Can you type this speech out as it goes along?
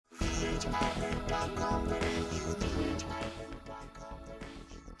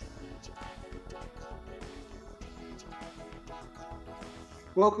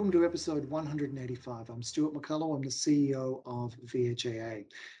Welcome to episode 185. I'm Stuart McCullough. I'm the CEO of VHAA.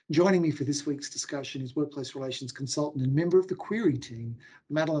 Joining me for this week's discussion is workplace relations consultant and member of the Query team,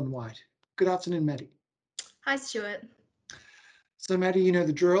 Madeline White. Good afternoon, Maddie. Hi, Stuart. So, Maddie, you know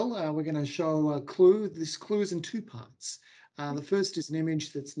the drill. We're going to show a clue. This clue is in two parts. The first is an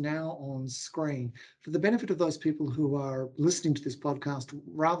image that's now on screen. For the benefit of those people who are listening to this podcast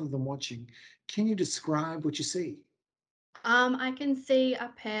rather than watching, can you describe what you see? I can see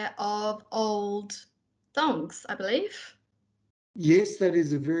a pair of old thongs, I believe. Yes, that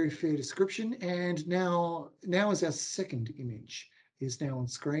is a very fair description. And now is our second image is now on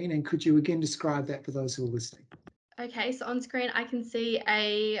screen. And could you again describe that for those who are listening? Okay, so on screen I can see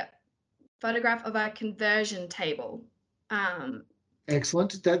a photograph of a conversion table.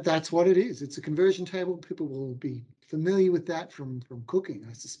 Excellent. That's what it is. It's a conversion table. People will be familiar with that from cooking,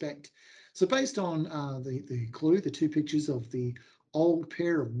 I suspect. So based on the clue, the two pictures of the old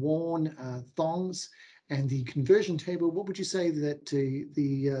pair of worn thongs and the conversion table, what would you say that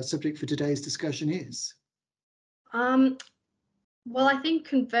the subject for today's discussion is? Well, I think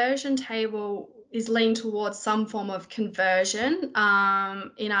conversion table is leaned towards some form of conversion in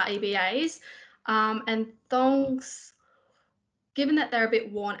our EBAs. And thongs, given that they're a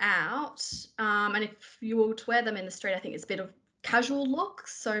bit worn out, and if you were to wear them in the street, I think it's a bit of casual look,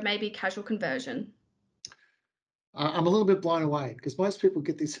 so maybe casual conversion. I'm a little bit blown away because most people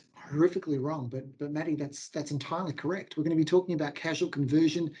get this horrifically wrong, but Maddie, that's entirely correct. We're going to be talking about casual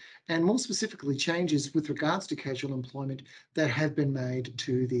conversion and more specifically changes with regards to casual employment that have been made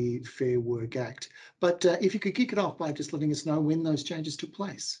to the Fair Work Act. But if you could kick it off by just letting us know when those changes took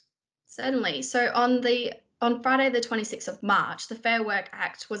place. Certainly. So on Friday, the 26th of March, the Fair Work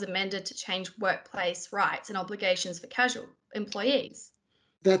Act was amended to change workplace rights and obligations for casual employees.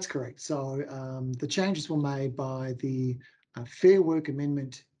 That's correct. So the changes were made by the Fair Work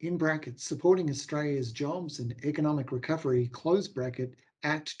Amendment in brackets supporting Australia's jobs and economic recovery close bracket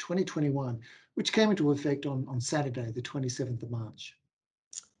Act 2021, which came into effect on Saturday, the 27th of March.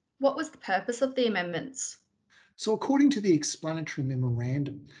 What was the purpose of the amendments? So according to the explanatory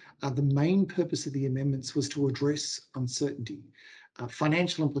memorandum, the main purpose of the amendments was to address uncertainty,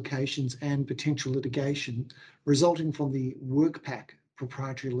 financial implications and potential litigation resulting from the WorkPac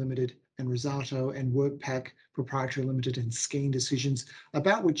Proprietary Limited and Risato and WorkPac Proprietary Limited and Skene decisions,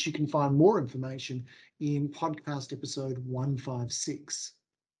 about which you can find more information in podcast episode 156.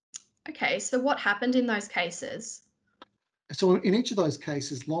 Okay, so what happened in those cases? So in each of those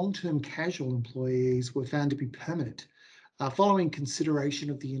cases, long-term casual employees were found to be permanent following consideration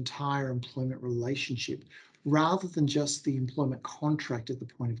of the entire employment relationship rather than just the employment contract at the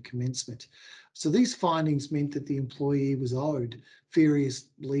point of commencement. So these findings meant that the employee was owed various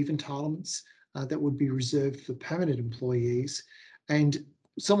leave entitlements that would be reserved for permanent employees, and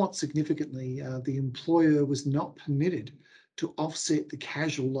somewhat significantly, the employer was not permitted to offset the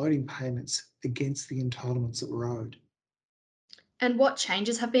casual loading payments against the entitlements that were owed. And what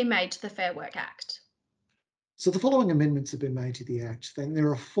changes have been made to the Fair Work Act? So the following amendments have been made to the Act. Then there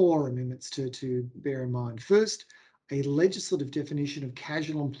are four amendments to bear in mind. First, a legislative definition of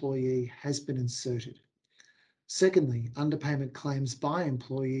casual employee has been inserted. Secondly, underpayment claims by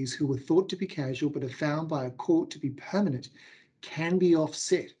employees who were thought to be casual but are found by a court to be permanent can be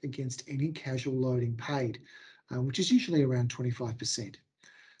offset against any casual loading paid, which is usually around 25%.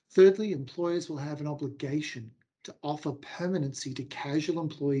 Thirdly, employers will have an obligation to offer permanency to casual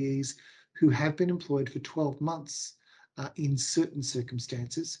employees who have been employed for 12 months in certain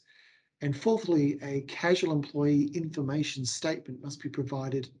circumstances. And fourthly, a casual employee information statement must be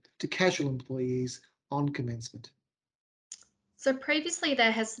provided to casual employees on commencement. So previously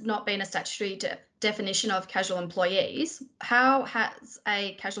there has not been a statutory definition of casual employees. How has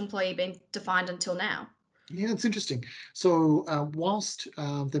a casual employee been defined until now? Yeah, it's interesting. So whilst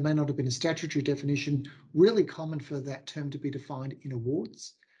there may not have been a statutory definition, really common for that term to be defined in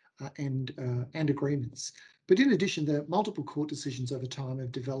awards and agreements. But in addition, the multiple court decisions over time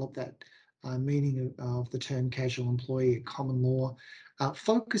have developed that meaning of the term casual employee at common law,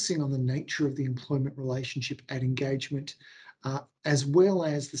 focusing on the nature of the employment relationship at engagement, as well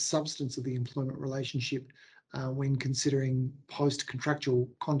as the substance of the employment relationship when considering post-contractual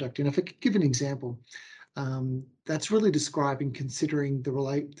conduct. And if I could give an example, that's really describing considering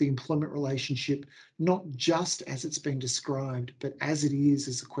the employment relationship not just as it's been described, but as it is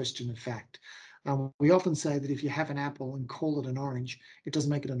as a question of fact. We often say that if you have an apple and call it an orange, it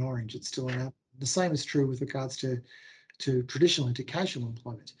doesn't make it an orange, it's still an apple. The same is true with regards to traditionally to casual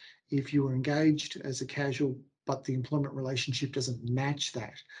employment. If you were engaged as a casual, but the employment relationship doesn't match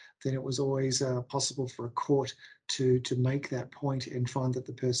that, then it was always possible for a court to make that point and find that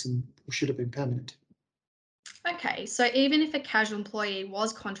the person should have been permanent. Okay, so even if a casual employee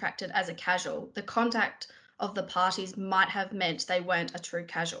was contracted as a casual, the contact of the parties might have meant they weren't a true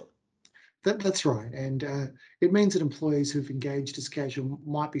casual. That's right. And it means that employees who've engaged as casual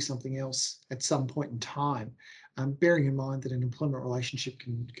might be something else at some point in time, bearing in mind that an employment relationship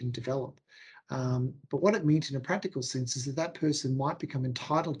can develop. But what it means in a practical sense is that that person might become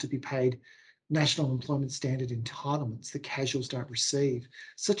entitled to be paid national employment standard entitlements that casuals don't receive,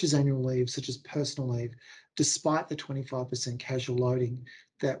 such as annual leave, such as personal leave, despite the 25% casual loading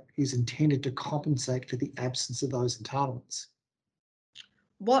that is intended to compensate for the absence of those entitlements.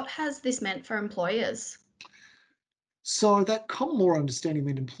 What has this meant for employers? So that common law understanding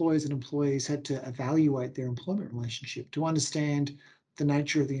meant employers and employees had to evaluate their employment relationship to understand the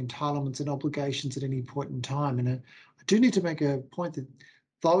nature of the entitlements and obligations at any point in time. And I do need to make a point that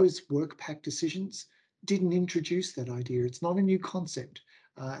those work pact decisions didn't introduce that idea. It's not a new concept.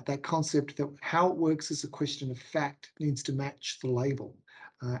 That concept that how it works as a question of fact needs to match the label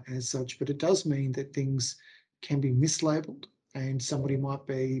as such. But it does mean that things can be mislabeled and somebody might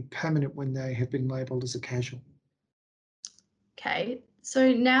be permanent when they have been labelled as a casual. Okay,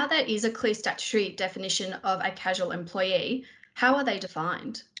 so now there is a clear statutory definition of a casual employee. How are they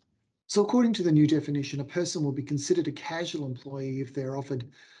defined? So according to the new definition, a person will be considered a casual employee if they're offered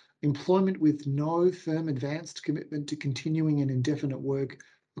employment with no firm advanced commitment to continuing an indefinite work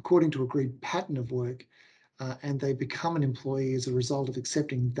according to agreed pattern of work, and they become an employee as a result of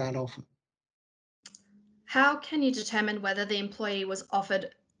accepting that offer. How can you determine whether the employee was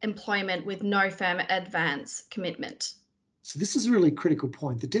offered employment with no firm advance commitment? So this is a really critical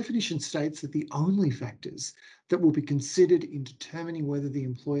point. The definition states that the only factors that will be considered in determining whether the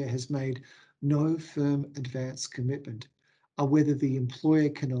employer has made no firm advance commitment are whether the employer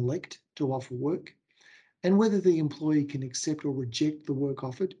can elect to offer work and whether the employee can accept or reject the work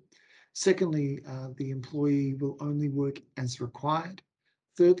offered. Secondly, the employee will only work as required.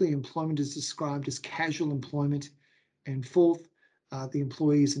 Thirdly, employment is described as casual employment. And fourth, the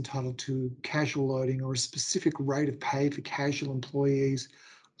employee is entitled to casual loading or a specific rate of pay for casual employees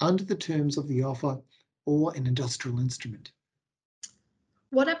under the terms of the offer or an industrial instrument.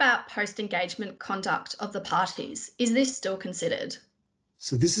 What about post engagement conduct of the parties? Is this still considered?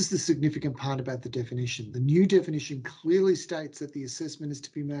 So this is the significant part about the definition. The new definition clearly states that the assessment is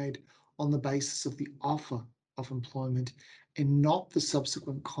to be made on the basis of the offer of employment and not the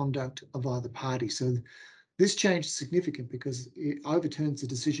subsequent conduct of either party. So this change is significant because it overturns the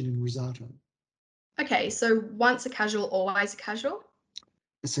decision in Rosato, Okay, so once a casual, always a casual?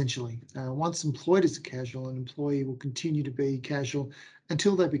 essentially. Once employed as a casual, an employee will continue to be casual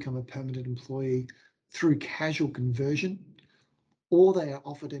until they become a permanent employee through casual conversion or they are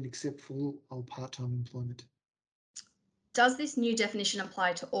offered and accept full or part-time employment. Does this new definition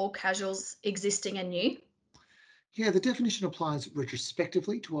apply to all casuals existing and new? Yeah, the definition applies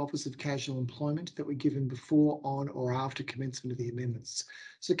retrospectively to offers of casual employment that were given before, on, or after commencement of the amendments.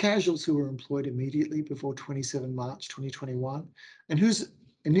 So casuals who were employed immediately before 27 March 2021 and whose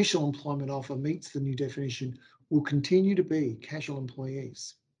initial employment offer meets the new definition will continue to be casual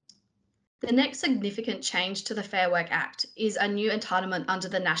employees. The next significant change to the Fair Work Act is a new entitlement under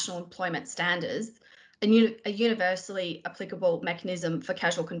the National Employment Standards, a universally applicable mechanism for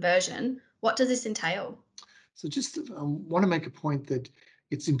casual conversion. What does this entail? So just want to make a point that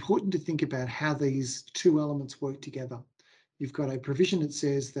it's important to think about how these two elements work together. You've got a provision that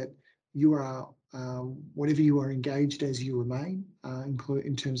says that you are, whatever you are engaged as, you remain,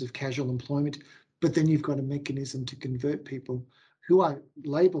 in terms of casual employment, but then you've got a mechanism to convert people who are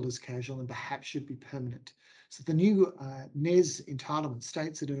labelled as casual and perhaps should be permanent. So the new NES entitlement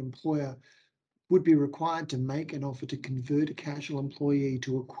states that an employer would be required to make an offer to convert a casual employee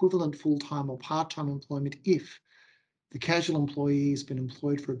to equivalent full-time or part-time employment if the casual employee has been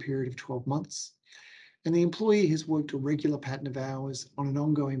employed for a period of 12 months and the employee has worked a regular pattern of hours on an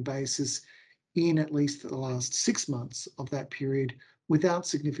ongoing basis in at least the last 6 months of that period without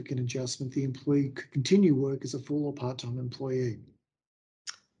significant adjustment. The employee could continue work as a full or part-time employee.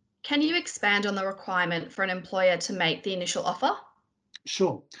 Can you expand on the requirement for an employer to make the initial offer?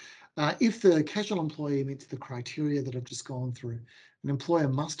 Sure. If the casual employee meets the criteria that I've just gone through, an employer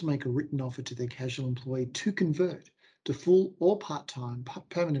must make a written offer to their casual employee to convert to full or part-time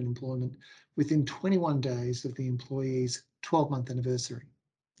permanent employment within 21 days of the employee's 12-month anniversary.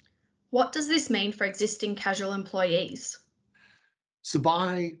 What does this mean for existing casual employees? So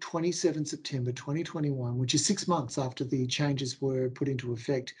by 27 September 2021, which is 6 months after the changes were put into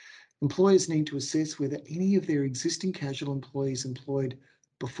effect, employers need to assess whether any of their existing casual employees employed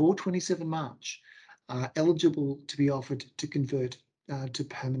before 27 March are eligible to be offered to convert to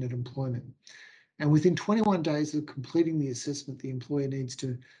permanent employment. And within 21 days of completing the assessment, the employer needs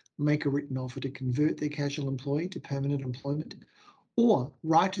to make a written offer to convert their casual employee to permanent employment, or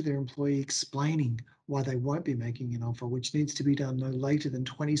write to their employee explaining why they won't be making an offer, which needs to be done no later than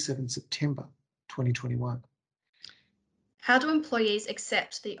 27 September 2021. How do employees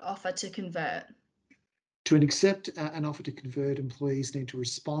accept the offer to convert? To accept an offer to convert, employees need to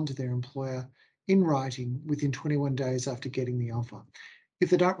respond to their employer in writing within 21 days after getting the offer. If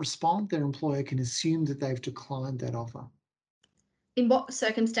they don't respond, their employer can assume that they've declined that offer. In what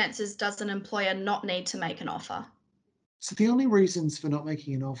circumstances does an employer not need to make an offer? So the only reasons for not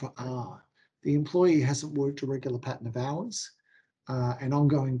making an offer are the employee hasn't worked a regular pattern of hours, on an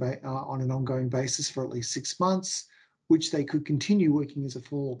ongoing basis for at least 6 months, which they could continue working as a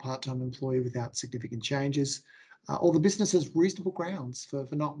full or part-time employee without significant changes, or the business has reasonable grounds for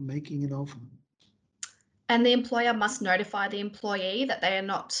not making an offer. And the employer must notify the employee that they are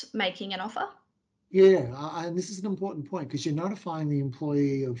not making an offer? Yeah, and this is an important point because you're notifying the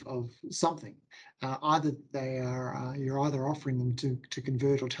employee of something. Either you're either offering them to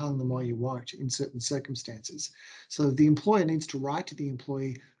convert or telling them why you won't in certain circumstances. So the employer needs to write to the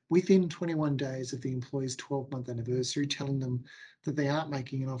employee within 21 days of the employee's 12-month anniversary, telling them that they aren't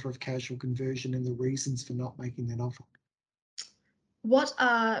making an offer of casual conversion and the reasons for not making that offer. What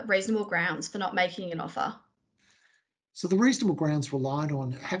are reasonable grounds for not making an offer? So the reasonable grounds relied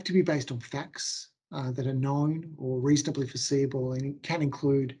on have to be based on facts that are known or reasonably foreseeable, and it can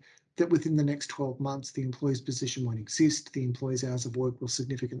include that within the next 12 months, the employee's position won't exist, the employee's hours of work will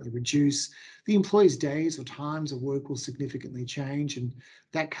significantly reduce, the employee's days or times of work will significantly change, and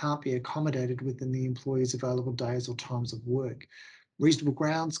that can't be accommodated within the employee's available days or times of work. Reasonable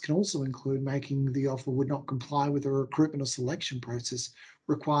grounds can also include making the offer would not comply with a recruitment or selection process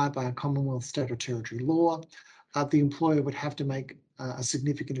required by a Commonwealth, state or territory law. The employer would have to make a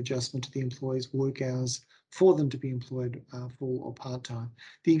significant adjustment to the employee's work hours for them to be employed full or part-time.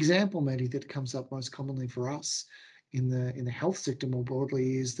 The example, maybe, that comes up most commonly for us in the health sector more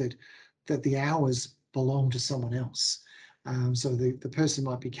broadly is that the hours belong to someone else. So the person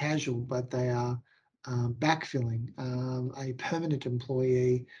might be casual, but they are backfilling a permanent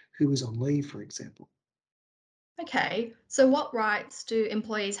employee who is on leave, for example. Okay, so what rights do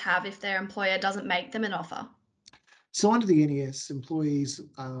employees have if their employer doesn't make them an offer? So under the NES, employees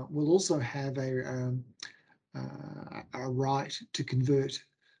will also have a right to convert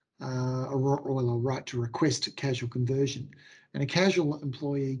or a right to request casual conversion. And a casual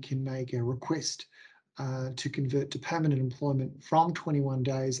employee can make a request to convert to permanent employment from 21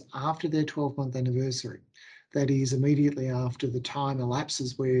 days after their 12-month anniversary. That is immediately after the time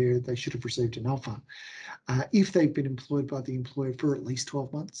elapses where they should have received an offer. If they've been employed by the employer for at least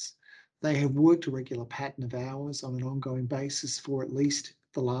 12 months, they have worked a regular pattern of hours on an ongoing basis for at least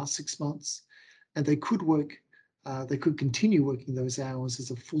the last 6 months, and they could continue working those hours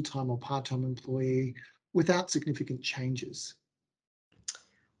as a full-time or part-time employee without significant changes.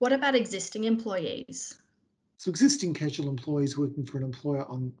 What about existing employees? So existing casual employees working for an employer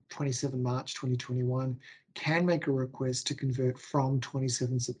on 27 March 2021 can make a request to convert from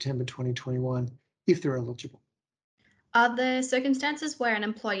 27 September 2021 if they're eligible. Are there circumstances where an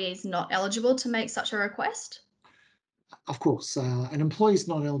employee is not eligible to make such a request? Of course, an employee is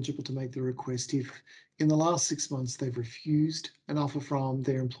not eligible to make the request if in the last 6 months they've refused an offer from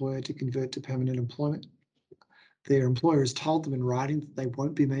their employer to convert to permanent employment. Their employer has told them in writing that they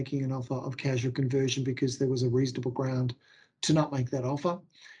won't be making an offer of casual conversion because there was a reasonable ground to not make that offer.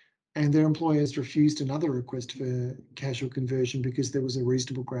 And their employer has refused another request for casual conversion because there was a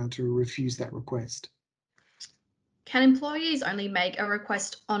reasonable ground to refuse that request. Can employees only make a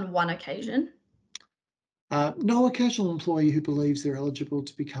request on one occasion? No, a casual employee who believes they're eligible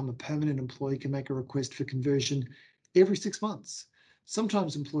to become a permanent employee can make a request for conversion every 6 months.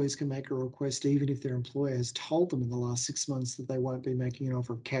 Sometimes employees can make a request even if their employer has told them in the last 6 months that they won't be making an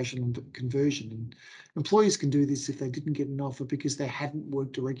offer of casual conversion. And employees can do this if they didn't get an offer because they hadn't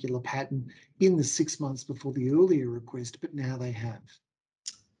worked a regular pattern in the 6 months before the earlier request, but now they have.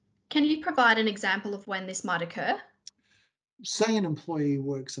 Can you provide an example of when this might occur? Say an employee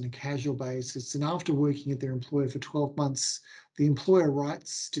works on a casual basis and after working at their employer for 12 months, the employer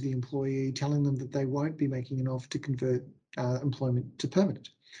writes to the employee telling them that they won't be making an offer to convert employment to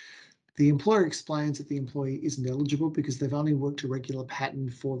permanent. The employer explains that the employee isn't eligible because they've only worked a regular pattern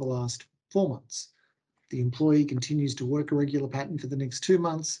for the last 4 months. The employee continues to work a regular pattern for the next 2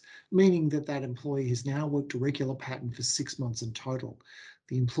 months, meaning that that employee has now worked a regular pattern for 6 months in total.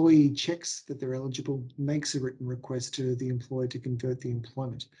 The employee checks that they're eligible, makes a written request to the employer to convert the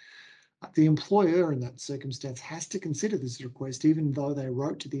employment. The employer in that circumstance has to consider this request even though they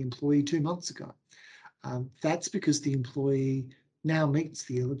wrote to the employee 2 months ago. That's because the employee now meets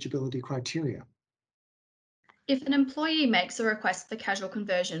the eligibility criteria. If an employee makes a request for casual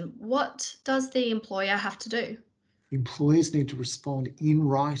conversion, what does the employer have to do? Employers need to respond in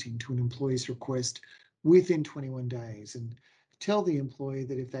writing to an employee's request within 21 days and tell the employee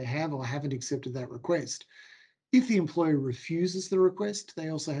that if they have or haven't accepted that request. If the employer refuses the request, they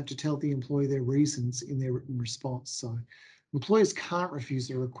also have to tell the employee their reasons in their written response. So employers can't refuse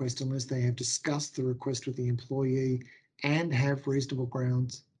the request unless they have discussed the request with the employee and have reasonable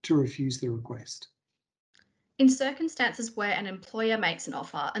grounds to refuse the request. In circumstances where an employer makes an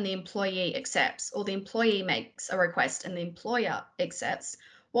offer and the employee accepts, or the employee makes a request and the employer accepts,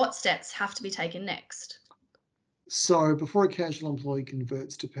 what steps have to be taken next? So before a casual employee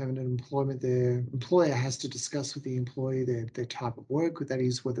converts to permanent employment, their employer has to discuss with the employee their type of work, that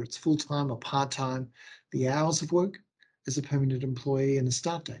is, whether it's full-time or part-time, the hours of work as a permanent employee, and the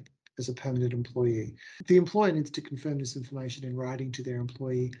start date as a permanent employee. The employer needs to confirm this information in writing to their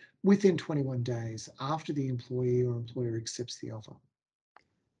employee within 21 days after the employee or employer accepts the offer.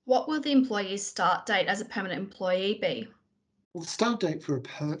 What will the employee's start date as a permanent employee be? Well, the start date for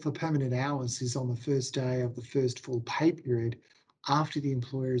permanent hours is on the first day of the first full pay period after the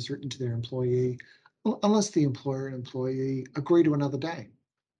employer has written to their employee, unless the employer and employee agree to another day.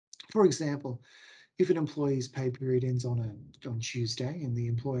 For example, if an employee's pay period ends on Tuesday and the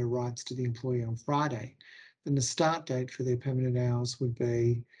employer writes to the employee on Friday, then the start date for their permanent hours would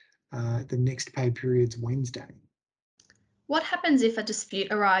be the next pay period's Wednesday. What happens if a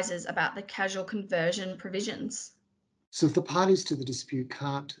dispute arises about the casual conversion provisions? So if the parties to the dispute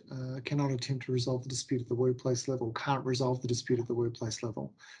cannot attempt to resolve the dispute at the workplace level, can't resolve the dispute at the workplace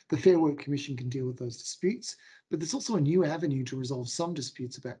level, the Fair Work Commission can deal with those disputes. But there's also a new avenue to resolve some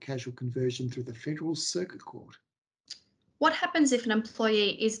disputes about casual conversion through the Federal Circuit Court. What happens if an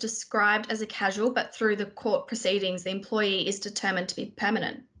employee is described as a casual, but through the court proceedings, the employee is determined to be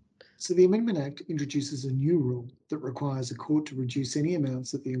permanent? So the Amendment Act introduces a new rule that requires a court to reduce any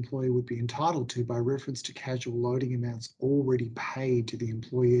amounts that the employee would be entitled to by reference to casual loading amounts already paid to the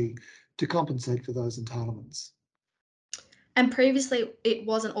employee to compensate for those entitlements. And previously, it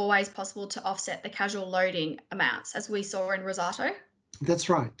wasn't always possible to offset the casual loading amounts, as we saw in Rosato. That's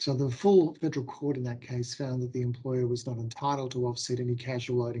right. So the full federal court in that case found that the employer was not entitled to offset any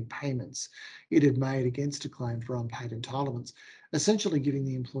casual loading payments it had made against a claim for unpaid entitlements, essentially giving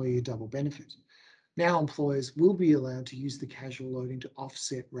the employee a double benefit. Now employers will be allowed to use the casual loading to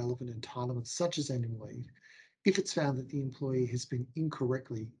offset relevant entitlements such as annual leave if it's found that the employee has been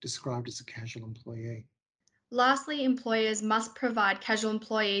incorrectly described as a casual employee. Lastly, employers must provide casual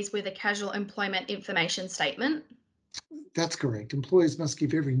employees with a casual employment information statement. That's correct. Employers must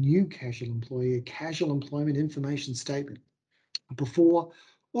give every new casual employee a casual employment information statement before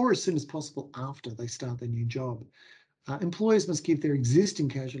or as soon as possible after they start their new job. Employers must give their existing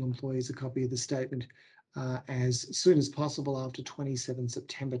casual employees a copy of the statement as soon as possible after 27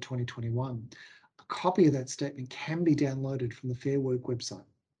 September 2021. A copy of that statement can be downloaded from the Fair Work website.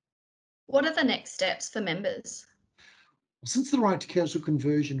 What are the next steps for members? Since the right to casual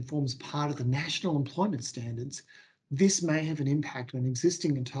conversion forms part of the national employment standards, this may have an impact on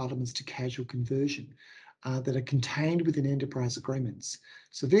existing entitlements to casual conversion that are contained within enterprise agreements.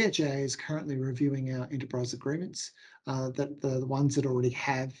 So VHA is currently reviewing our enterprise agreements, the ones that already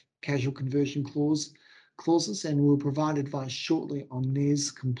have casual conversion clauses, and will provide advice shortly on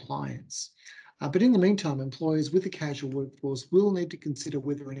NES compliance. But in the meantime, employers with a casual workforce will need to consider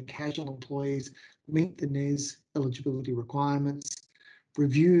whether any casual employees meet the NES eligibility requirements,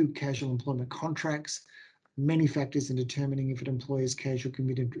 review casual employment contracts, many factors in determining if an employer's casual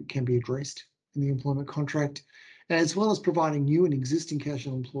can be addressed in the employment contract, as well as providing new and existing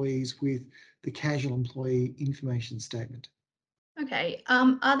casual employees with the casual employee information statement. Okay,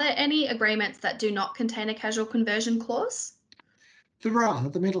 are there any agreements that do not contain a casual conversion clause? There are.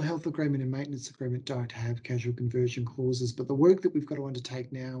 The mental health agreement and maintenance agreement don't have casual conversion clauses, but the work that we've got to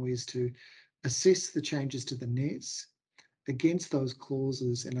undertake now is to assess the changes to the NES against those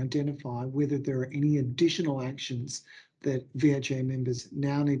clauses and identify whether there are any additional actions that VHA members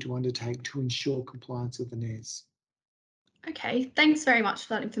now need to undertake to ensure compliance with the NES. Okay, thanks very much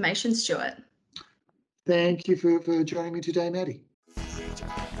for that information, Stuart. Thank you for joining me today, Maddie.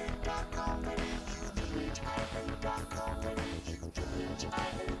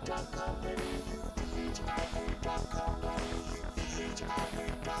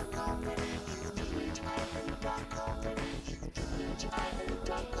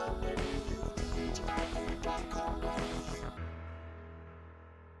 www.theedgeacademy.com